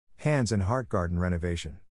Hands and Heart Garden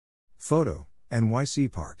renovation. Photo,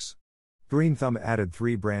 NYC Parks. Green Thumb added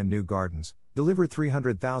 3 brand new gardens, delivered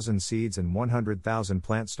 300,000 seeds and 100,000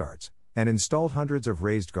 plant starts, and installed hundreds of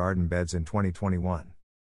raised garden beds in 2021.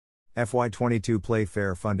 FY22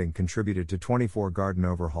 Playfair funding contributed to 24 garden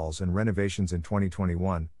overhauls and renovations in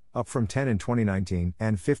 2021, up from 10 in 2019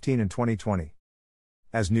 and 15 in 2020.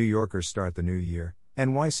 As New Yorkers start the new year,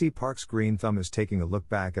 NYC Parks Green Thumb is taking a look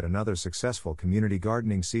back at another successful community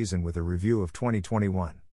gardening season with a review of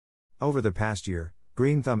 2021. Over the past year,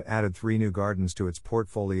 Green Thumb added 3 new gardens to its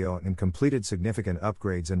portfolio and completed significant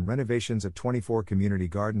upgrades and renovations at 24 community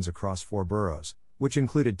gardens across 4 boroughs, which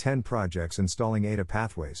included 10 projects installing ADA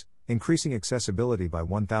pathways, increasing accessibility by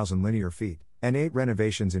 1,000 linear feet, and 8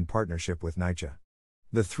 renovations in partnership with NYCHA.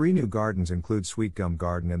 The 3 new gardens include Sweet Gum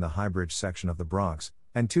Garden in the Highbridge section of the Bronx,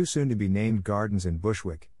 and 2 soon-to-be-named gardens in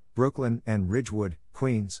Bushwick, Brooklyn, and Ridgewood,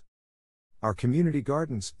 Queens. Our community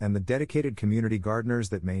gardens, and the dedicated community gardeners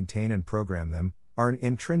that maintain and program them, are an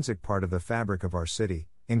intrinsic part of the fabric of our city,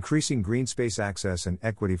 increasing green space access and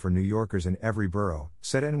equity for New Yorkers in every borough,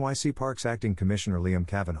 said NYC Parks Acting Commissioner Liam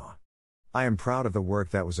Kavanaugh. I am proud of the work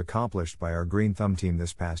that was accomplished by our Green Thumb team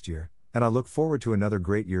this past year, and I look forward to another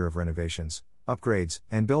great year of renovations, upgrades,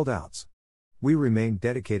 and build-outs. We remain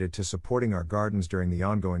dedicated to supporting our gardens during the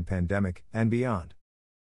ongoing pandemic and beyond.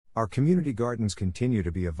 Our community gardens continue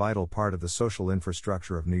to be a vital part of the social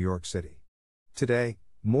infrastructure of New York City. Today,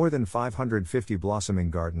 more than 550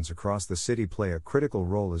 blossoming gardens across the city play a critical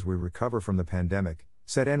role as we recover from the pandemic,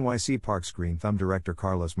 said NYC Parks Green Thumb Director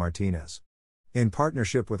Carlos Martinez. In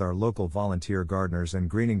partnership with our local volunteer gardeners and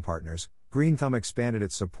greening partners, Green Thumb expanded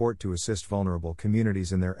its support to assist vulnerable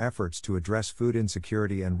communities in their efforts to address food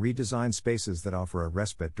insecurity and redesign spaces that offer a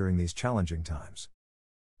respite during these challenging times.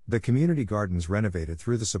 The community gardens renovated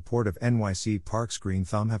through the support of NYC Parks Green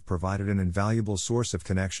Thumb have provided an invaluable source of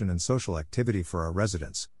connection and social activity for our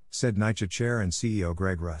residents, said NYCHA Chair and CEO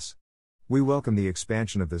Greg Russ. We welcome the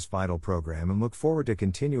expansion of this vital program and look forward to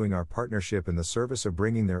continuing our partnership in the service of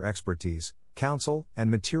bringing their expertise, counsel,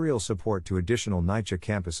 and material support to additional NYCHA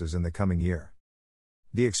campuses in the coming year.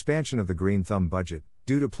 The expansion of the Green Thumb budget,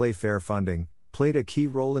 due to Playfair funding, played a key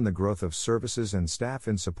role in the growth of services and staff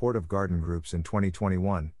in support of garden groups in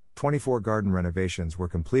 2021. 24 garden renovations were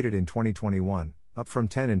completed in 2021, up from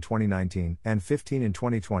 10 in 2019 and 15 in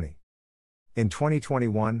 2020. In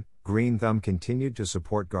 2021, Green Thumb continued to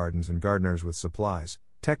support gardens and gardeners with supplies,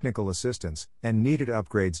 technical assistance, and needed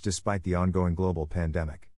upgrades despite the ongoing global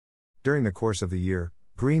pandemic. During the course of the year,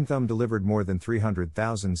 Green Thumb delivered more than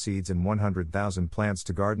 300,000 seeds and 100,000 plants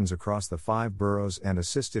to gardens across the 5 boroughs and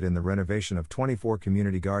assisted in the renovation of 24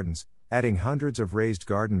 community gardens, adding hundreds of raised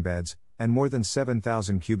garden beds, and more than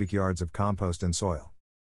 7,000 cubic yards of compost and soil.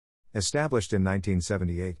 Established in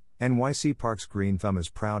 1978, NYC Parks Green Thumb is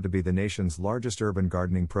proud to be the nation's largest urban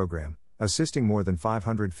gardening program, assisting more than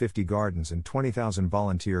 550 gardens and 20,000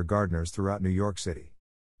 volunteer gardeners throughout New York City.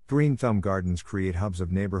 Green Thumb gardens create hubs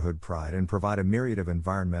of neighborhood pride and provide a myriad of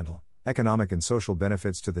environmental, economic and social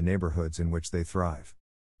benefits to the neighborhoods in which they thrive.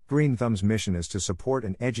 Green Thumb's mission is to support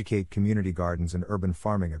and educate community gardens and urban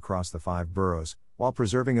farming across the 5 boroughs, while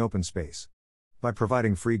preserving open space. By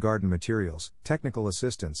providing free garden materials, technical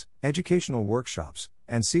assistance, educational workshops,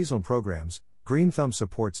 and seasonal programs, Green Thumb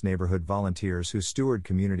supports neighborhood volunteers who steward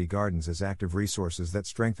community gardens as active resources that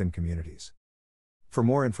strengthen communities. For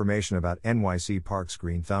more information about NYC Parks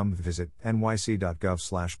Green Thumb, visit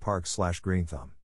nyc.gov/parks/greenthumb.